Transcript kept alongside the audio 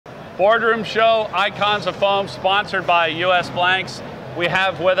Boardroom Show, Icons of Foam, sponsored by US Blanks. We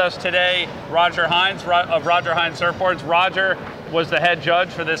have with us today Roger Hinds of Roger Hinds Surfboards. Roger was the head judge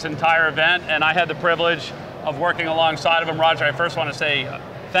for this entire event, and I had the privilege of working alongside of him. Roger, I first want to say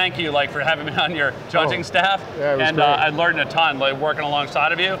thank you for having me on your judging staff. Yeah, it was and great. I learned a ton working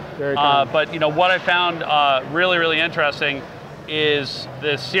alongside of you. Very cool. But what I found really interesting is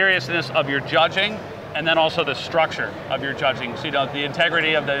the seriousness of your judging, and then also the structure of your judging. So the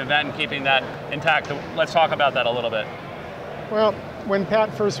integrity of the event and keeping that intact. Let's talk about that a little bit. Well, when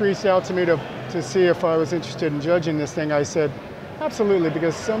Pat first reached out to me to see if I was interested in judging this thing, I said, absolutely,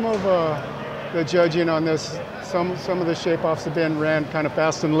 because some of the judging on this, some of the shape-offs have been ran kind of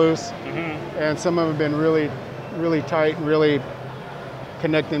fast and loose, and some of them have been really tight and really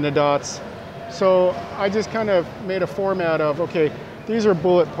connecting the dots. So I just kind of made a format of, okay, these are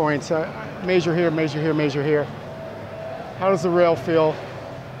bullet points. Measure here, measure here, measure here. How does the rail feel?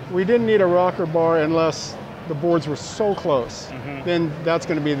 We didn't need a rocker bar unless the boards were so close. Then that's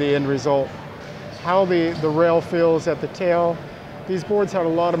going to be the end result. How the rail feels at the tail. These boards had a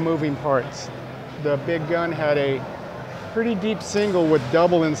lot of moving parts. The big gun had a pretty deep single with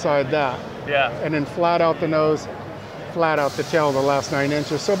double inside that. Yeah. And then flat out the nose, flat out the tail, the last 9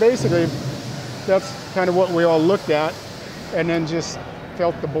 inches. So basically, that's kind of what we all looked at, and then just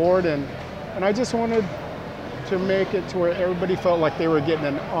felt the board, and I just wanted to make it to where everybody felt like they were getting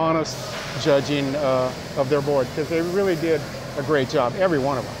an honest judging of their board, because they really did a great job, every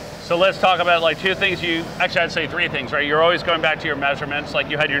one of them. So let's talk about two things. Actually, I'd say 3 things, right? You're always going back to your measurements.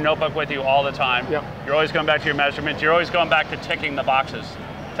 You had your notebook with you all the time. Yep. You're always going back to your measurements. You're always going back to ticking the boxes.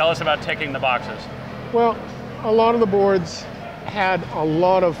 Tell us about ticking the boxes. Well, a lot of the boards had a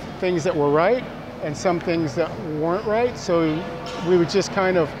lot of things that were right and some things that weren't right. So we would just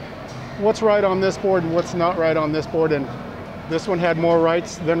kind of, what's right on this board and what's not right on this board, and this one had more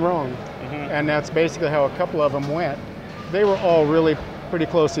rights than wrong. And that's basically how a couple of them went. They were all really pretty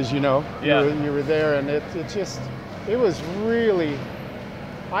close, as you know. Yeah. You were there, and it was really,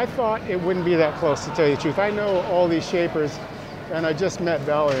 I thought it wouldn't be that close, to tell you the truth. I know all these shapers, and I just met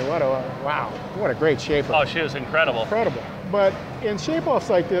Valerie. Wow, what a great shaper. Oh, she was incredible. Incredible. But in shape-offs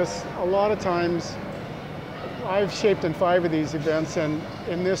like this, a lot of times, I've shaped in 5 of these events, and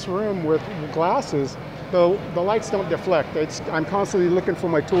in this room with glasses, the lights don't deflect. I'm constantly looking for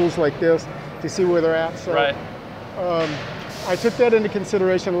my tools like this to see where they're at. So, right. I took that into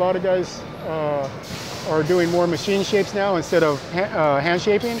consideration. A lot of guys are doing more machine shapes now instead of hand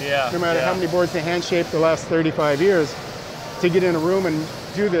shaping. Yeah. No matter how many boards they hand shaped the last 35 years, to get in a room and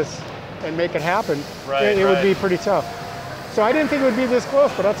do this and make it happen, it would be pretty tough. So I didn't think it would be this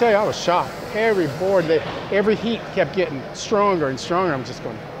close, but I'll tell you, I was shocked. Every board, every heat kept getting stronger and stronger. I'm just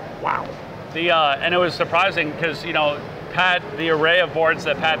going, wow. And it was surprising because, Pat, the array of boards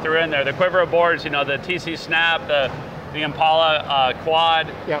that Pat threw in there, the quiver of boards, the TC Snap, the Impala quad,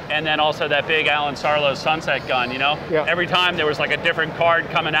 and then also that big Alan Sarlo sunset gun, Every time there was a different card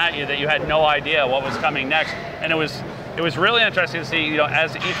coming at you that you had no idea what was coming next. And it was really interesting to see,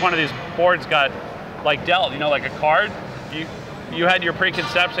 as each one of these boards got dealt, like a card, you had your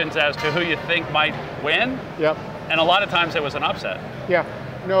preconceptions as to who you think might win. Yep. And a lot of times it was an upset. Yeah.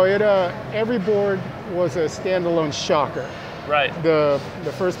 No, every board was a standalone shocker. Right. The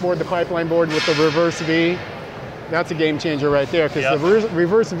first board, the pipeline board with the reverse V, that's a game changer right there, because the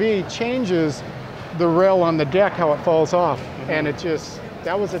reverse V changes the rail on the deck, how it falls off. And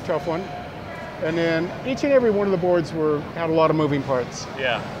that was a tough one. And then each and every one of the boards had a lot of moving parts.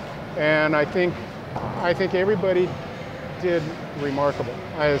 Yeah. And I think everybody did remarkable.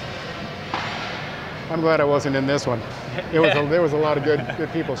 I'm glad I wasn't in this one. There was a lot of good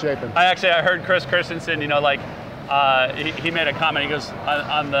people shaping. I heard Chris Christensen, he made a comment. He goes,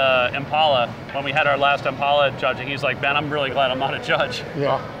 on the Impala, when we had our last Impala judging, he's like, Ben, I'm really glad I'm not a judge.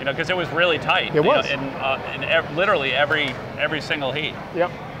 Yeah. Because it was really tight. It was. In literally every single heat. Yep.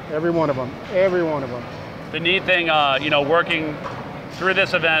 Every one of them. Every one of them. The neat thing, working through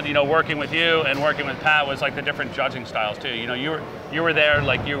this event, working with you and working with Pat was the different judging styles too. You were there,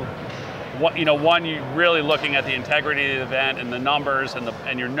 you're really looking at the integrity of the event and the numbers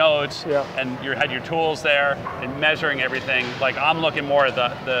and your notes, and you had your tools there and measuring everything. I'm looking more at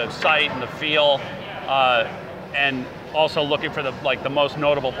the sight and the feel, and also looking for the most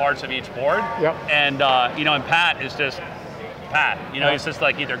notable parts of each board. Yep. And and Pat is just Pat. He's just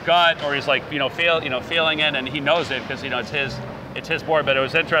either gut or he's feeling it, and he knows it because it's his board. But it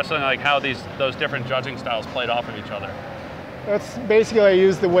was interesting how those different judging styles played off of each other. That's basically, I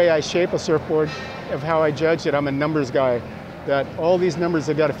use the way I shape a surfboard of how I judge it. I'm a numbers guy, that all these numbers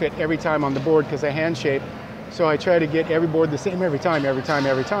have got to fit every time on the board because I hand shape. So I try to get every board the same every time.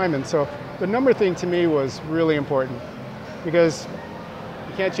 And so the number thing to me was really important, because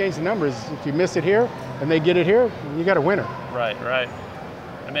you can't change the numbers. If you miss it here and they get it here, you got a winner. Right.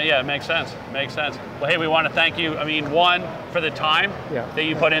 I mean, yeah, it makes sense. Well, hey, we want to thank you. I mean, one, for the time that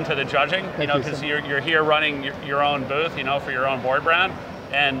you put into the judging, because you're here running your own booth, for your own board brand,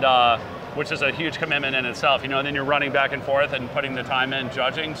 and which is a huge commitment in itself, and then you're running back and forth and putting the time in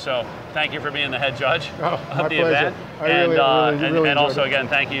judging. So thank you for being the head judge of the event. And also, again,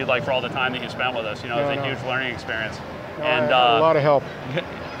 thank you for all the time that you spent with us. It's a huge learning experience. And a lot of help.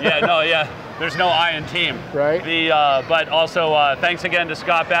 There's no I in team. Right. But also, thanks again to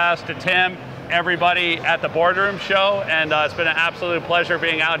Scott Bass, to Tim, everybody at the Boardroom show, and it's been an absolute pleasure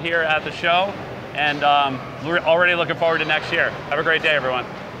being out here at the show, and we're already looking forward to next year. Have a great day, everyone.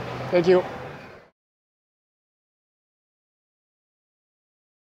 Thank you.